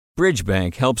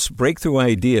Bridgebank helps breakthrough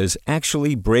ideas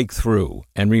actually break through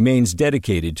and remains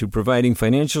dedicated to providing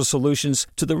financial solutions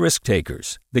to the risk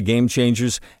takers, the game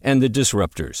changers, and the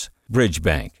disruptors.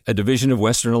 Bridgebank, a division of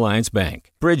Western Alliance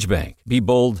Bank. Bridgebank. Be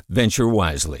bold, venture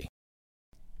wisely.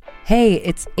 Hey,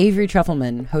 it's Avery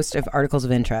Trufelman, host of Articles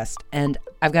of Interest, and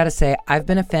I've got to say, I've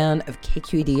been a fan of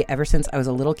KQED ever since I was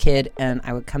a little kid, and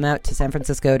I would come out to San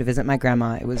Francisco to visit my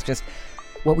grandma. It was just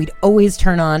what we'd always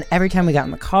turn on every time we got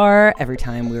in the car, every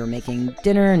time we were making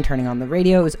dinner and turning on the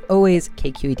radio. It was always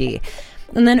KQED.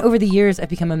 And then over the years, I've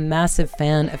become a massive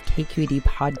fan of KQED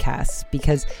podcasts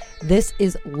because this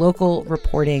is local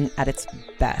reporting at its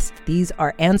best. These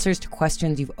are answers to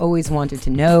questions you've always wanted to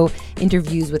know,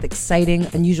 interviews with exciting,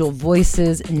 unusual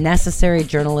voices, necessary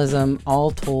journalism,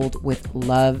 all told with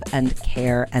love and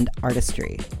care and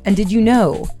artistry. And did you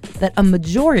know that a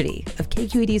majority of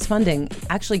KQED's funding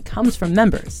actually comes from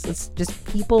members? It's just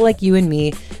people like you and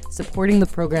me supporting the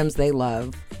programs they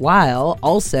love, while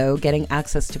also getting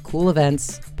access to cool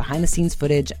events, behind-the-scenes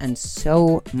footage, and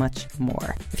so much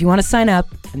more. If you want to sign up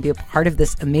and be a part of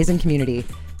this amazing community,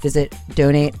 visit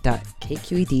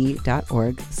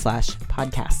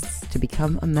donate.kqed.org/podcasts to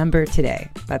become a member today.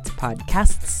 That's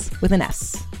podcasts with an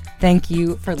S. Thank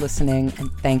you for listening, and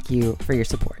thank you for your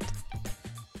support.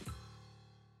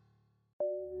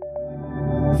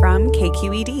 From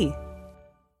KQED.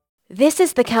 This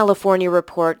is the California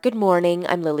Report. Good morning.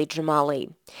 I'm Lily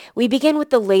Jamali. We begin with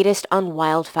the latest on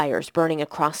wildfires burning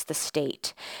across the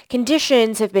state.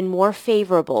 Conditions have been more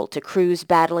favorable to crews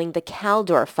battling the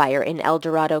Caldor fire in El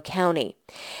Dorado County.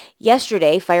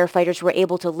 Yesterday, firefighters were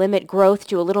able to limit growth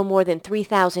to a little more than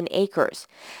 3,000 acres.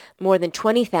 More than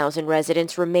 20,000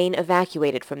 residents remain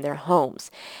evacuated from their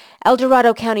homes. El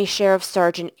Dorado County Sheriff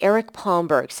Sergeant Eric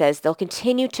Palmberg says they'll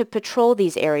continue to patrol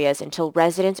these areas until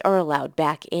residents are allowed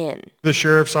back in. The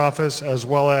Sheriff's Office, as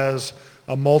well as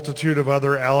a multitude of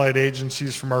other allied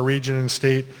agencies from our region and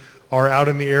state, are out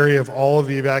in the area of all of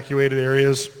the evacuated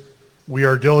areas. We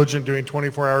are diligent doing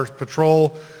 24-hour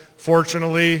patrol.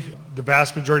 Fortunately, the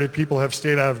vast majority of people have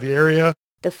stayed out of the area.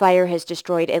 The fire has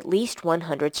destroyed at least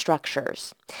 100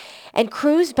 structures. And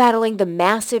crews battling the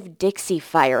massive Dixie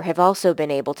Fire have also been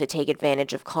able to take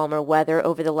advantage of calmer weather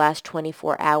over the last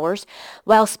 24 hours.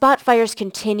 While spot fires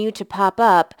continue to pop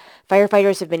up,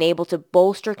 firefighters have been able to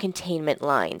bolster containment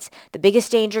lines. The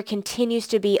biggest danger continues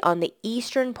to be on the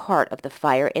eastern part of the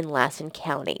fire in Lassen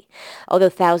County. Although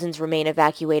thousands remain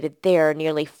evacuated there,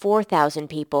 nearly 4,000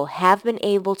 people have been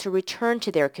able to return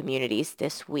to their communities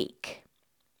this week.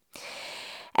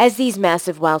 As these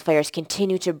massive wildfires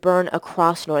continue to burn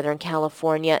across Northern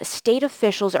California, state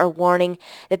officials are warning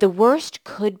that the worst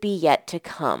could be yet to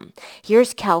come.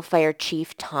 Here's CAL FIRE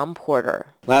Chief Tom Porter.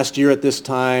 Last year at this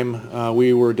time,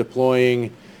 we were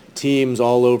deploying teams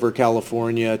all over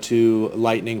California to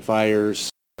lightning fires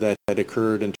that had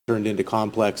occurred and turned into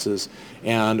complexes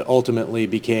and ultimately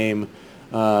became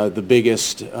the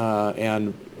biggest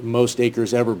and most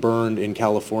acres ever burned in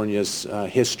California's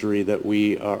history that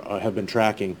we have been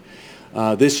tracking.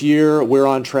 This year, we're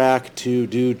on track to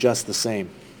do just the same.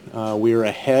 We are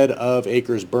ahead of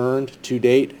acres burned to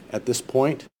date at this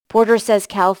point. Porter says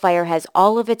CAL FIRE has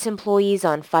all of its employees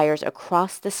on fires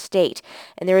across the state,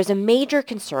 and there is a major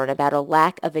concern about a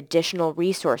lack of additional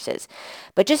resources.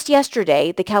 But just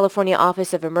yesterday, the California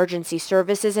Office of Emergency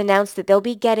Services announced that they'll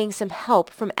be getting some help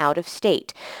from out of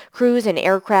state. Crews and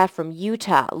aircraft from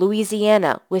Utah,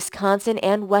 Louisiana, Wisconsin,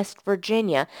 and West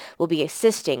Virginia will be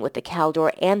assisting with the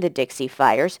Caldor and the Dixie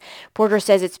fires. Porter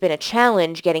says it's been a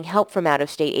challenge getting help from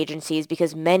out-of-state agencies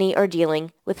because many are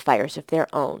dealing with fires of their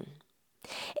own.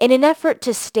 In an effort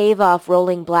to stave off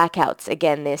rolling blackouts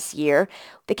again this year,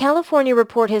 the California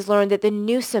Report has learned that the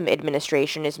Newsom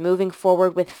administration is moving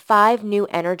forward with 5 new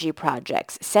energy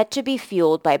projects set to be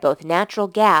fueled by both natural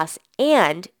gas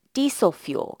and diesel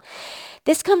fuel.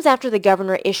 This comes after the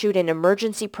governor issued an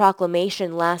emergency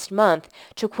proclamation last month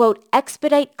to, quote,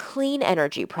 expedite clean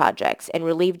energy projects and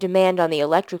relieve demand on the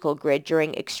electrical grid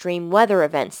during extreme weather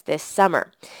events this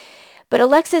summer. But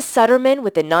Alexis Sutterman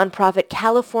with the nonprofit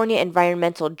California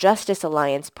Environmental Justice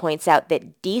Alliance points out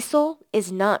that diesel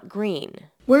is not green.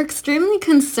 We're extremely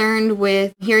concerned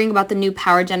with hearing about the new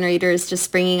power generators just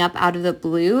springing up out of the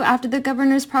blue after the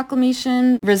governor's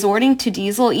proclamation. Resorting to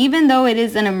diesel, even though it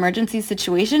is an emergency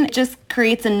situation, it just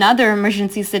creates another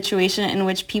emergency situation in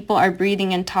which people are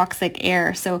breathing in toxic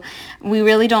air. So we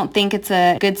really don't think it's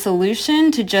a good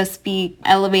solution to just be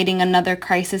elevating another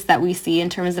crisis that we see in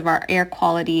terms of our air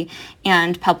quality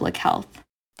and public health.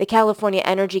 The California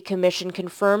Energy Commission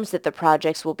confirms that the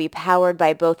projects will be powered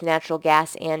by both natural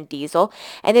gas and diesel,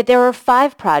 and that there are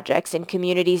 5 projects in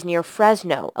communities near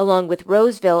Fresno, along with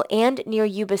Roseville and near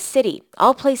Yuba City,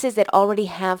 all places that already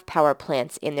have power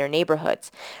plants in their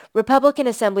neighborhoods. Republican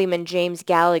Assemblyman James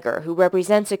Gallagher, who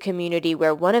represents a community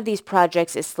where one of these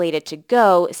projects is slated to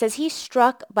go, says he's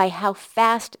struck by how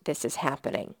fast this is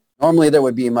happening. Normally there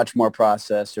would be much more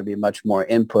process, there'd be much more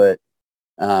input,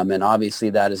 and obviously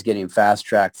that is getting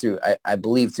fast-tracked through, I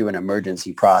believe, through an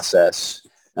emergency process.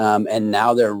 And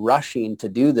now they're rushing to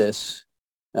do this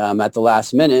at the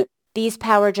last minute. These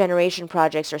power generation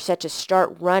projects are set to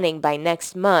start running by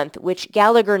next month, which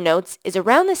Gallagher notes is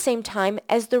around the same time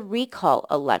as the recall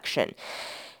election.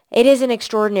 It is an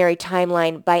extraordinary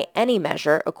timeline by any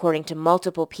measure, according to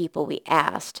multiple people we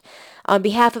asked. On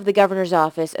behalf of the governor's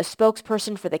office, a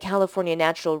spokesperson for the California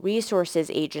Natural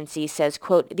Resources Agency says,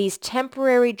 quote, "These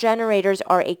temporary generators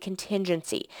are a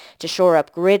contingency to shore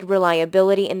up grid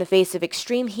reliability in the face of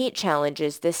extreme heat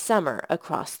challenges this summer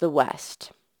across the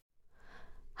West."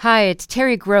 Hi, it's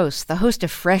Terry Gross, the host of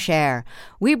Fresh Air.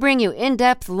 We bring you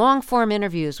in-depth, long-form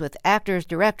interviews with actors,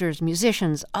 directors,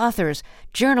 musicians, authors,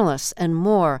 journalists, and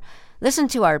more. Listen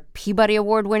to our Peabody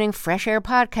Award-winning Fresh Air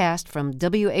podcast from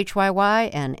WHYY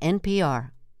and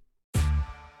NPR.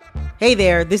 Hey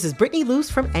there, this is Brittany Luce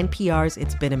from NPR's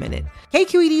It's Been a Minute.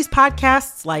 KQED's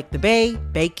podcasts like The Bay,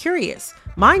 Bay Curious,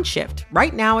 Mind Shift,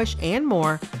 Right Nowish, and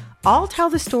more all tell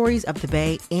the stories of the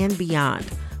Bay and beyond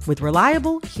with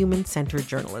reliable, human-centered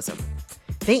journalism.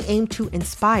 They aim to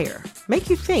inspire, make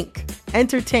you think,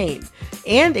 entertain,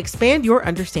 and expand your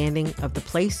understanding of the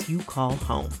place you call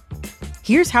home.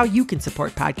 Here's how you can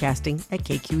support podcasting at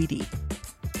KQED.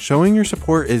 Showing your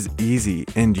support is easy,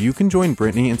 and you can join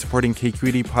Brittany in supporting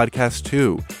KQED Podcast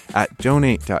too at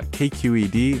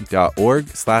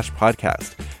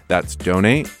donate.kqed.org/podcast. That's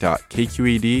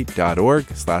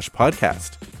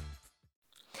donate.kqed.org/podcast.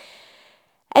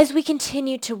 As we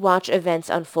continue to watch events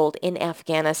unfold in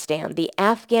Afghanistan, the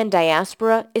Afghan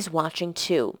diaspora is watching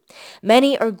too.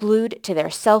 Many are glued to their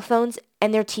cell phones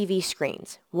and their TV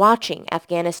screens, watching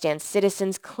Afghanistan's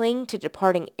citizens cling to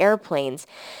departing airplanes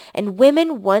and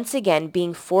women once again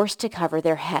being forced to cover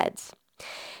their heads.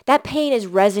 That pain is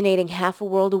resonating half a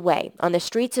world away on the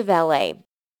streets of LA.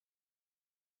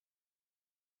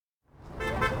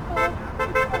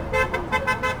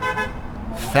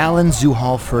 Fallon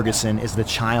Zuhal Ferguson is the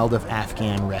child of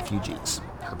Afghan refugees.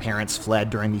 Her parents fled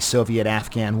during the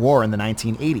Soviet-Afghan War in the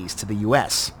 1980s to the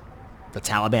U.S. The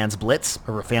Taliban's blitz of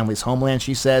her family's homeland,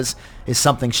 she says, is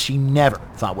something she never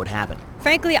thought would happen.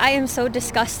 Frankly, I am so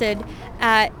disgusted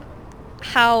at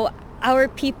how our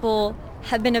people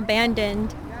have been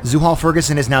abandoned. Zuhal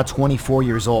Ferguson is now 24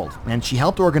 years old, and she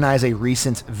helped organize a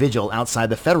recent vigil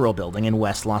outside the Federal Building in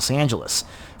West Los Angeles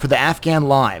for the Afghan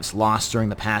lives lost during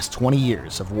the past 20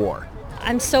 years of war.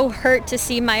 I'm so hurt to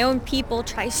see my own people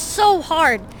try so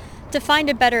hard to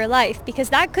find a better life, because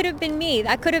that could have been me,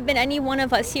 that could have been any one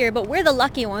of us here, but we're the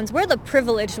lucky ones, we're the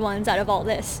privileged ones out of all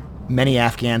this. Many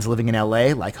Afghans living in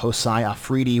LA, like Hosai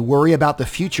Afridi, worry about the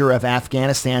future of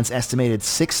Afghanistan's estimated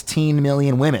 16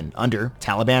 million women under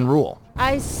Taliban rule.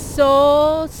 I'm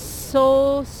so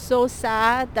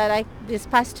sad that these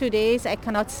past 2 days I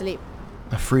cannot sleep.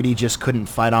 Afridi just couldn't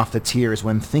fight off the tears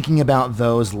when thinking about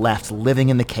those left living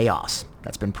in the chaos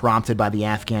that's been prompted by the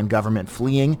Afghan government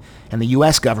fleeing and the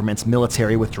U.S. government's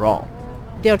military withdrawal.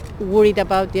 They're worried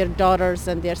about their daughters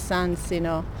and their sons,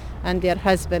 and their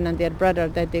husband and their brother,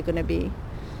 that they're going to be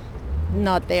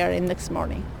not there in next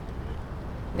morning.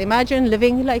 Imagine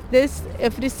living like this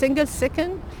every single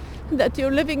second that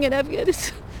you're living in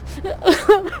Afghanistan.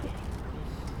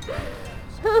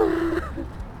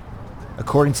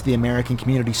 According to the American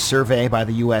Community Survey by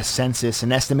the U.S. Census,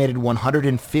 an estimated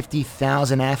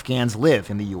 150,000 Afghans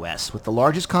live in the U.S., with the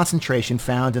largest concentration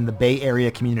found in the Bay Area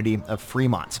community of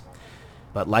Fremont.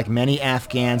 But like many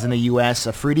Afghans in the U.S.,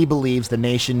 Afridi believes the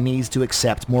nation needs to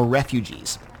accept more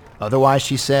refugees. Otherwise,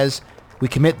 she says, we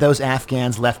commit those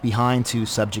Afghans left behind to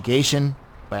subjugation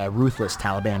by a ruthless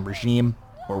Taliban regime,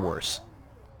 or worse.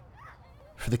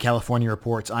 For the California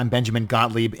Reports, I'm Benjamin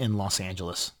Gottlieb in Los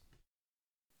Angeles.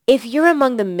 If you're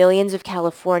among the millions of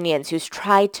Californians who's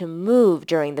tried to move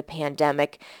during the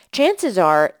pandemic, chances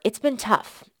are it's been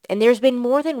tough. And there's been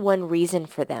more than one reason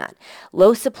for that.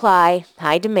 Low supply,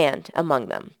 high demand among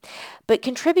them. But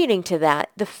contributing to that,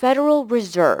 the Federal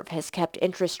Reserve has kept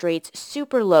interest rates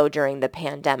super low during the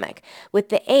pandemic, with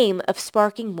the aim of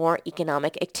sparking more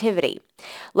economic activity.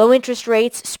 Low interest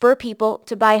rates spur people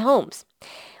to buy homes.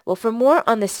 Well, for more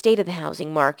on the state of the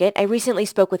housing market, I recently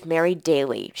spoke with Mary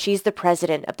Daly. She's the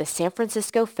president of the San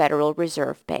Francisco Federal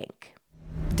Reserve Bank.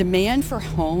 Demand for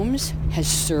homes has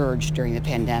surged during the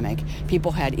pandemic.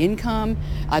 People had income,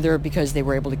 either because they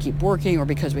were able to keep working or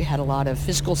because we had a lot of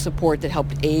fiscal support that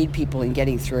helped aid people in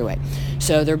getting through it.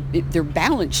 So their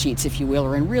balance sheets, if you will,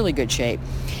 are in really good shape.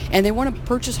 And they want to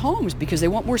purchase homes because they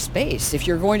want more space. If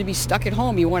you're going to be stuck at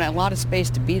home, you want a lot of space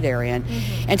to be there in.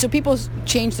 And so people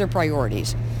changed their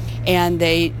priorities and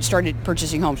they started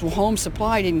purchasing homes. Well, home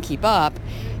supply didn't keep up.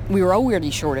 We were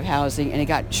already short of housing, and it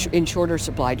got in shorter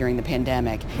supply during the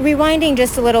pandemic. Rewinding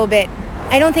just a little bit,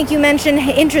 I don't think you mentioned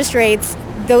interest rates.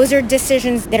 Those are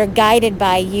decisions that are guided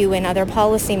by you and other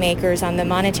policymakers on the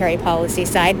monetary policy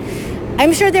side.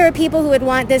 I'm sure there are people who would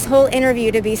want this whole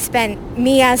interview to be spent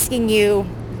me asking you,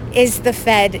 is the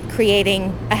Fed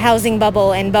creating a housing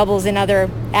bubble and bubbles in other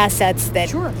assets that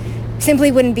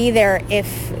simply wouldn't be there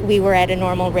if we were at a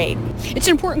normal rate? It's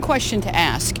an important question to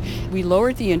ask. We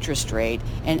lowered the interest rate,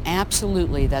 and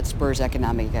absolutely that spurs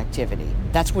economic activity.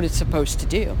 That's what it's supposed to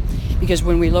do. Because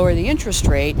when we lower the interest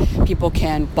rate, people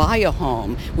can buy a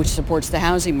home, which supports the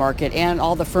housing market and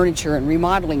all the furniture and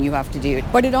remodeling you have to do.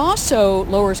 But it also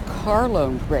lowers car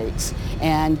loan rates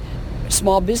and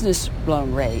small business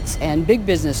loan rates and big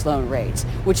business loan rates,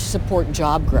 which support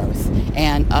job growth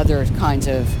and other kinds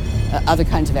of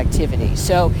activity.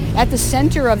 So at the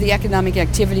center of the economic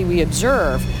activity we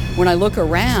observe when I look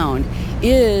around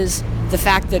is the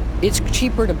fact that it's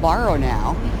cheaper to borrow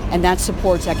now, and that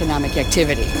supports economic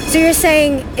activity. So you're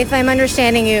saying, if I'm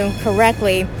understanding you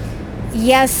correctly,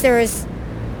 yes, there is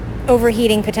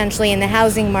overheating potentially in the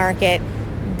housing market,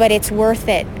 but it's worth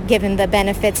it given the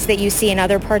benefits that you see in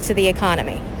other parts of the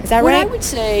economy. Is that right? What I would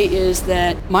say is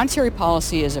that monetary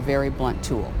policy is a very blunt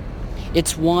tool.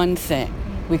 It's one thing.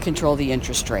 We control the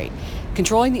interest rate.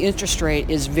 Controlling the interest rate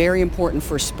is very important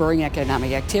for spurring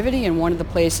economic activity, and one of the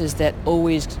places that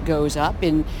always goes up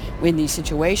in these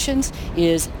situations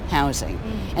is housing.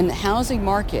 And the housing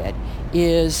market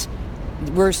is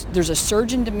there's a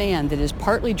surge in demand that is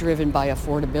partly driven by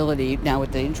affordability now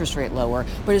with the interest rate lower,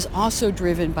 but is also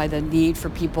driven by the need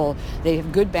for people. They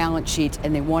have good balance sheets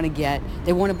and they want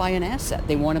to buy an asset.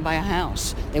 They want to buy a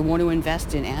house. They want to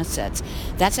invest in assets.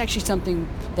 That's actually something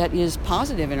that is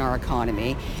positive in our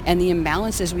economy, and the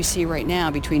imbalances we see right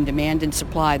now between demand and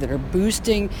supply that are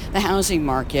boosting the housing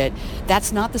market,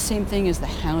 that's not the same thing as the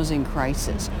housing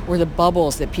crisis or the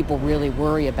bubbles that people really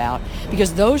worry about,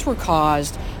 because those were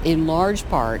caused in large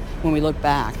part, when we look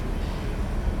back,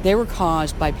 they were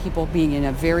caused by people being in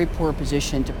a very poor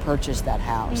position to purchase that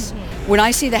house. When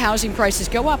I see the housing prices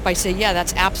go up, I say, yeah,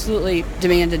 that's absolutely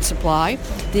demand and supply.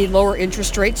 The lower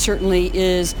interest rate certainly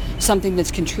is something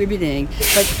that's contributing,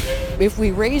 but if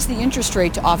we raise the interest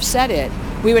rate to offset it,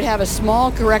 we would have a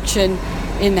small correction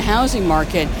in the housing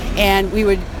market, and we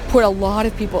would put a lot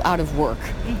of people out of work,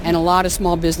 and a lot of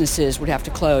small businesses would have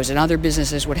to close, and other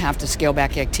businesses would have to scale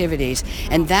back activities,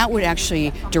 and that would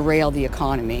actually derail the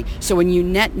economy. So when you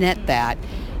net that,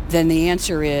 then the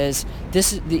answer is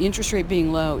the interest rate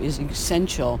being low is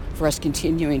essential for us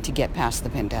continuing to get past the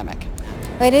pandemic.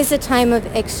 It is a time of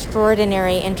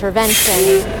extraordinary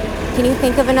intervention. Can you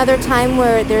think of another time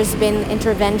where there's been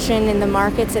intervention in the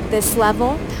markets at this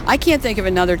level? I can't think of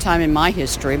another time in my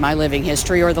history, my living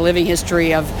history, or the living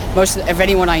history of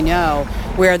anyone I know,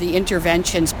 where the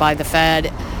interventions by the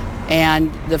Fed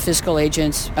and the fiscal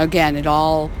agents, again, at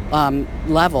all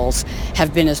levels,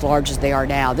 have been as large as they are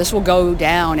now. This will go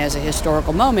down as a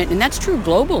historical moment, and that's true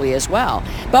globally as well.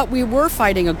 But we were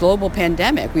fighting a global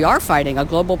pandemic. We are fighting a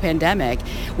global pandemic,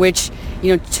 which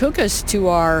took us to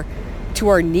our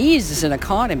knees as an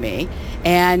economy,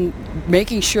 and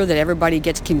making sure that everybody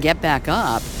can get back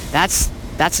up. That's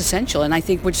essential. And I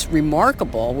think what's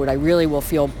remarkable, what I really will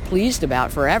feel pleased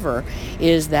about forever,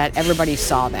 is that everybody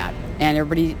saw that and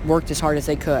everybody worked as hard as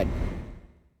they could.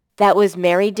 That was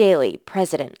Mary Daly,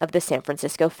 president of the San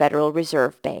Francisco Federal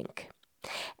Reserve Bank.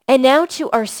 And now to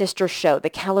our sister show, the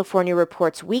California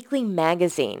Reports Weekly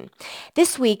Magazine.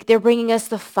 This week, they're bringing us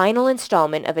the final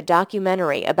installment of a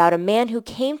documentary about a man who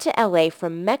came to LA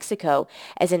from Mexico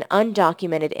as an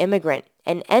undocumented immigrant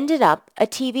and ended up a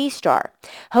TV star.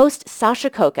 Host Sasha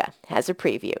Coca has a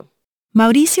preview.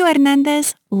 Mauricio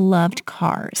Hernandez loved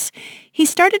cars. He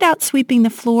started out sweeping the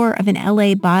floor of an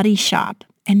LA body shop,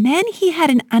 and then he had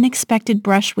an unexpected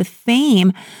brush with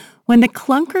fame when the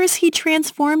clunkers he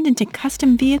transformed into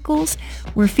custom vehicles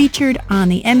were featured on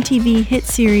the MTV hit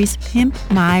series Pimp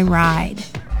My Ride.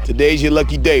 Today's your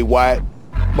lucky day, Wyatt.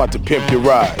 About to pimp your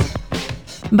ride.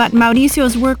 But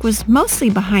Mauricio's work was mostly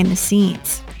behind the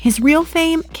scenes. His real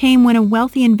fame came when a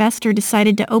wealthy investor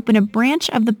decided to open a branch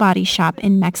of the body shop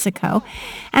in Mexico,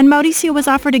 and Mauricio was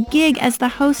offered a gig as the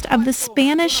host of the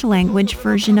Spanish-language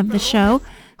version of the show,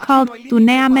 called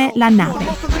Tuneame la Nave.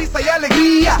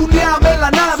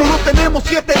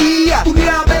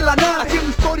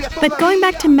 But going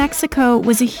back to Mexico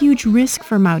was a huge risk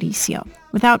for Mauricio.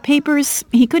 Without papers,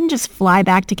 he couldn't just fly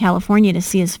back to California to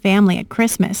see his family at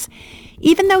Christmas.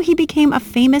 Even though he became a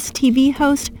famous TV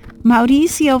host,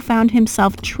 Mauricio found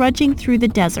himself trudging through the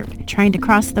desert, trying to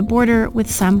cross the border with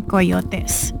some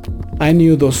coyotes. I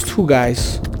knew those two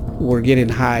guys were getting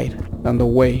high on the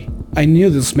way. I knew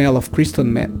the smell of crystal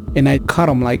meth, and I caught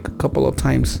them like a couple of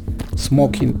times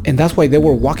smoking. And that's why they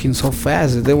were walking so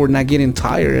fast. They were not getting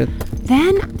tired.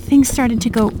 Then things started to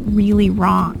go really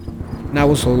wrong. And I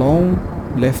was alone,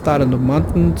 left out in the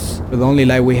mountains. The only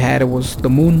light we had was the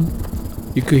moon.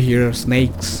 You could hear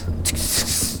snakes.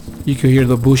 You could hear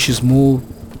the bushes move.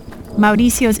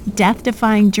 Mauricio's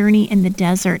death-defying journey in the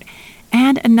desert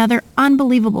and another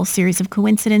unbelievable series of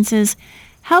coincidences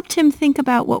helped him think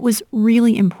about what was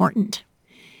really important.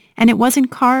 And it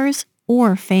wasn't cars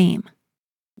or fame.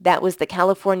 That was the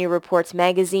California Reports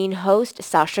magazine host,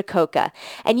 Sasha Khokha.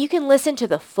 And you can listen to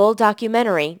the full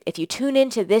documentary if you tune in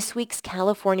to this week's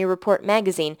California Report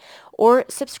magazine or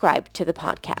subscribe to the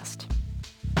podcast.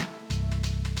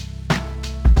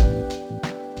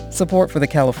 Support for the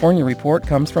California Report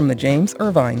comes from the James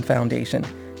Irvine Foundation,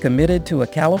 committed to a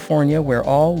California where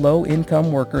all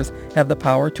low-income workers have the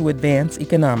power to advance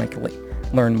economically.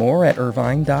 Learn more at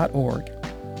irvine.org.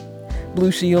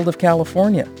 Blue Shield of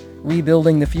California,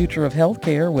 rebuilding the future of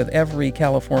healthcare with every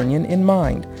Californian in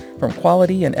mind, from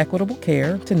quality and equitable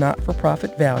care to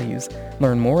not-for-profit values.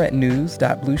 Learn more at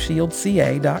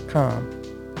news.blueshieldca.com.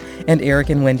 And Eric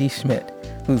and Wendy Schmidt,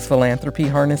 whose philanthropy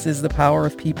harnesses the power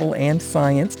of people and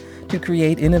science to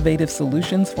create innovative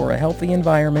solutions for a healthy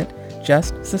environment,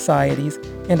 just societies,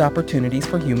 and opportunities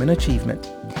for human achievement.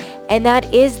 And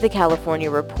that is the California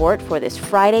Report for this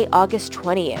Friday, August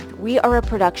 20th. We are a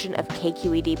production of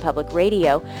KQED Public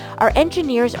Radio. Our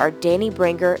engineers are Danny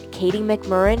Bringer, Katie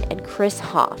McMurrin, and Chris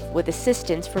Hoff, with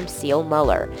assistance from Seal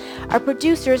Muller. Our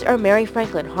producers are Mary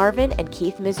Franklin Harvin and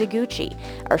Keith Mizuguchi.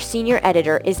 Our senior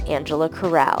editor is Angela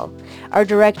Corral. Our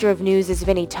director of news is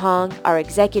Vinnie Tong. Our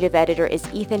executive editor is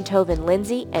Ethan Toven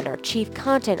Lindsay, and our chief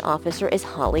content officer is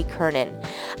Holly Kernan.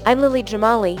 I'm Lily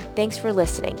Jamali. Thanks for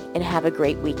listening, and have a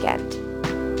great weekend.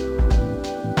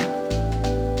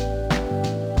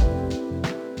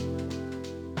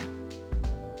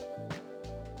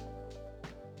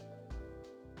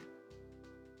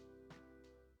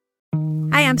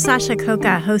 Hi, I'm Sasha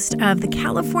Khokha, host of the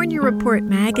California Report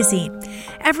magazine.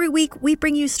 Every week, we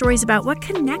bring you stories about what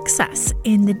connects us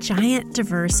in the giant,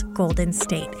 diverse Golden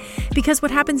State. Because what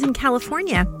happens in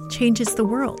California changes the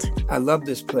world. I love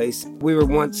this place. We were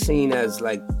once seen as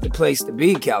like the place to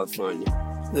be, California.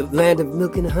 The land of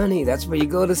milk and honey. That's where you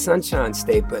go to Sunshine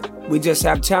State, but we just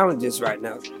have challenges right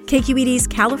now. KQED's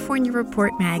California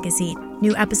Report magazine.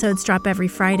 New episodes drop every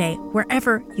Friday,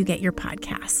 wherever you get your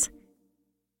podcasts.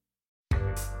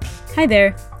 Hi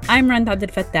there, I'm Randa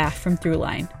Abdel-Fattah from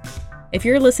Throughline. If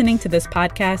you're listening to this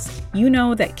podcast, you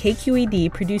know that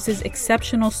KQED produces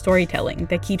exceptional storytelling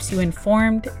that keeps you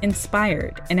informed,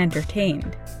 inspired, and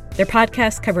entertained. Their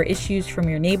podcasts cover issues from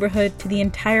your neighborhood to the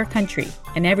entire country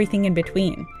and everything in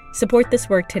between. Support this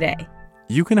work today.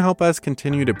 You can help us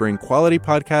continue to bring quality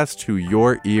podcasts to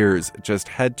your ears. Just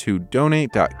head to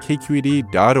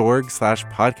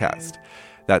donate.kqed.org/podcast.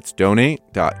 That's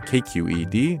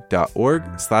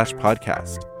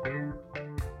donate.kqed.org/podcast.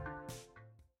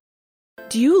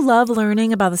 Do you love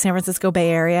learning about the San Francisco Bay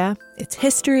Area? Its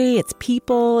history, its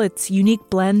people, its unique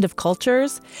blend of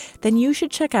cultures? Then you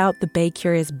should check out the Bay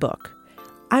Curious book.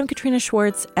 I'm Katrina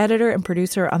Schwartz, editor and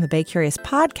producer on the Bay Curious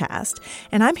podcast,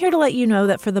 and I'm here to let you know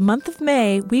that for the month of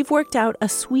May, we've worked out a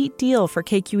sweet deal for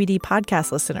KQED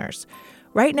podcast listeners.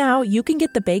 Right now, you can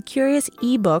get the Bay Curious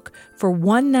ebook for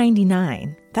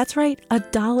 $1.99. That's right,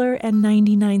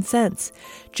 $1.99.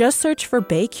 Just search for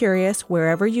Bay Curious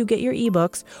wherever you get your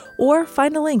ebooks or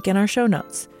find a link in our show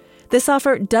notes. This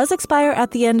offer does expire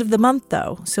at the end of the month,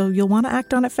 though, so you'll want to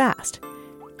act on it fast.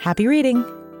 Happy reading!